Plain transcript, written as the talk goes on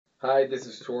Hi, this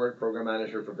is Stuart, Program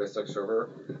Manager for BizTalk Server.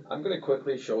 I'm going to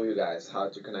quickly show you guys how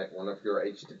to connect one of your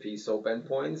HTTP SOAP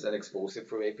endpoints and expose it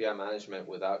through API management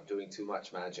without doing too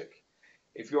much magic.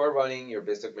 If you are running your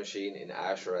BizTalk machine in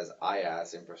Azure as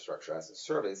IaaS, Infrastructure as a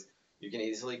Service, you can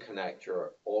easily connect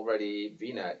your already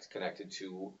vNet connected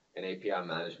to an API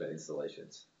management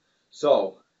installations.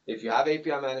 So if you have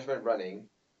API management running,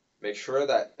 make sure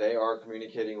that they are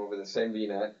communicating over the same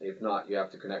vNet. If not, you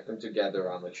have to connect them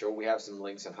together. I'll make sure we have some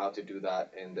links on how to do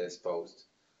that in this post.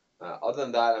 Other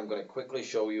than that, I'm going to quickly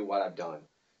show you what I've done.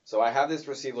 So I have this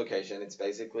receive location. It's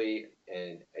basically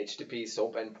an HTTP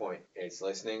SOAP endpoint. It's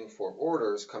listening for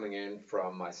orders coming in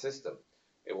from my system.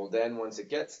 It will then, once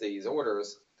it gets these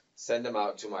orders, send them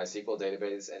out to my SQL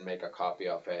database and make a copy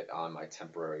of it on my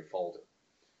temporary folder.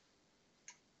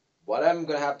 What I'm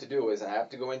going to have to do is I have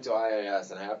to go into IIS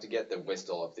and I have to get the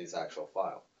WSDL of this actual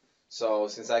file. So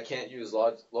since I can't use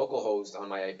localhost on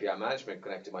my API management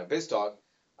connected to my BizTalk,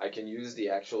 I can use the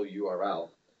actual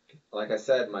URL. Like I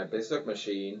said, my BizTalk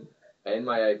machine and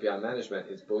my API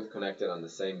management is both connected on the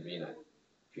same vNet.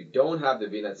 If you don't have the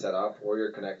vNet set up or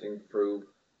you're connecting through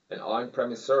an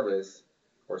on-premise service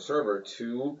or server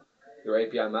to your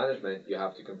API management, you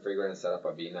have to configure and set up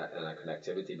a vNet and a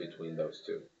connectivity between those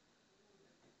two.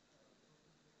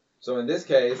 So in this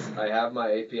case, I have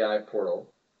my API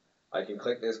portal. I can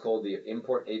click this called the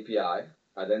Import API.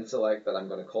 I then select that I'm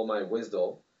going to call my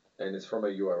WSDL, and it's from a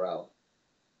URL.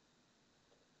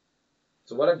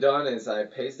 So what I've done is I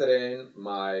pasted in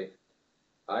my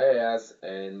IIS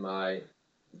and my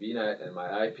vNet and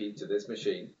my IP to this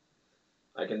machine.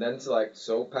 I can then select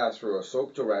SOAP pass-through or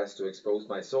SOAP to REST to expose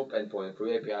my SOAP endpoint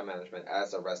through API management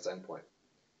as a REST endpoint.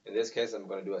 In this case, I'm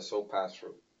going to do a SOAP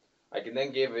pass-through. I can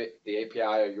then give it the API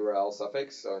a URL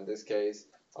suffix. So in this case,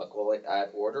 I'll call it add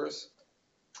orders.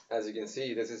 As you can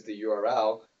see, this is the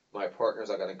URL my partners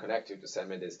are going to connect to send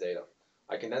me this data.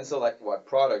 I can then select what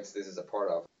products this is a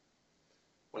part of.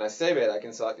 When I save it, I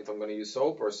can select if I'm going to use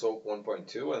SOAP or SOAP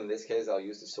 1.2. And in this case, I'll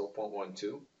use the SOAP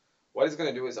 1.2. What it's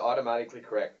going to do is automatically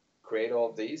create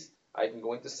all of these. I can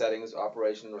go into settings,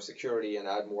 operation, or security and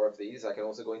add more of these. I can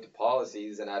also go into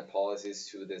policies and add policies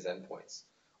to these endpoints.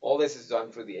 All this is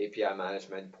done through the API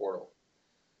management portal.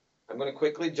 I'm going to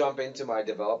quickly jump into my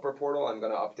developer portal. I'm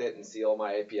going to update and see all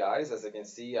my APIs. As you can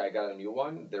see, I got a new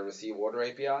one, the receive order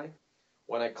API.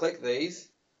 When I click these,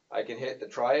 I can hit the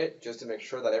try it just to make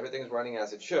sure that everything's running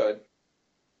as it should.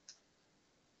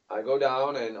 I go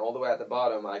down and all the way at the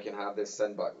bottom, I can have this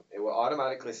send button. It will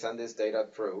automatically send this data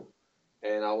through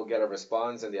and I will get a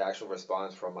response and the actual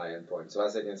response from my endpoint. So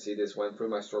as you can see, this went through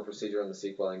my store procedure on the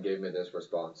SQL and gave me this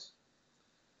response.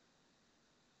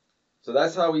 So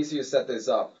that's how easy you set this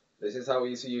up. This is how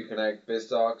easy you connect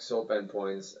BizTalk SOAP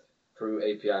endpoints through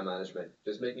API management.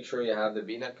 Just making sure you have the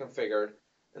vNet configured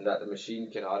and that the machine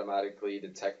can automatically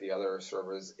detect the other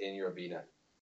servers in your vNet.